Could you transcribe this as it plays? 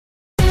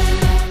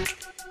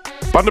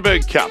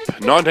Bundaberg Cup,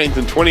 19th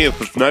and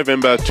 20th of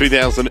November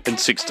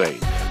 2016.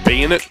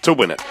 Be in it to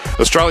win it.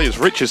 Australia's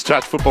richest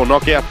touch football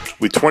knockout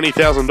with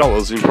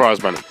 $20,000 in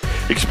prize money.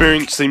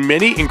 Experience the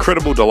many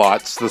incredible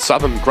delights the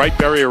southern Great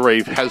Barrier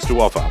Reef has to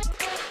offer.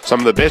 Some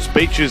of the best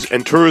beaches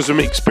and tourism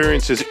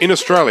experiences in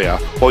Australia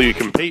while you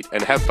compete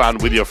and have fun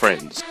with your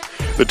friends.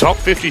 The top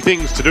 50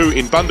 things to do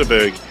in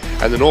Bundaberg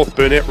and the North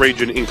Burnett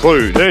region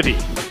include 30,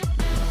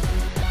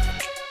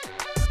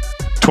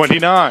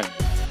 29,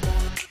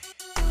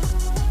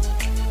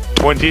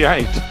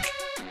 28,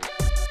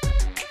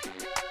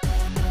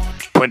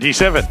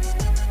 27,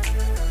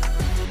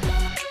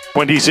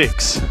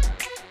 26,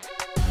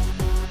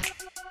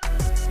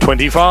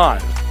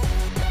 25,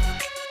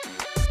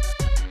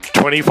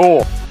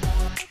 24,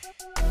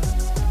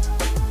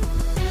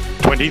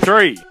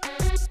 23,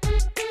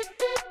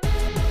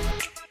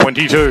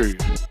 22,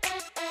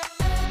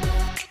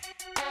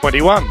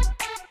 21.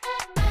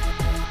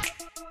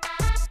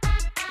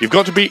 You've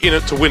got to be in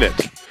it to win it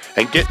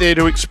and get there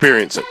to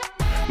experience it.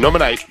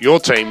 Nominate your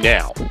team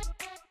now.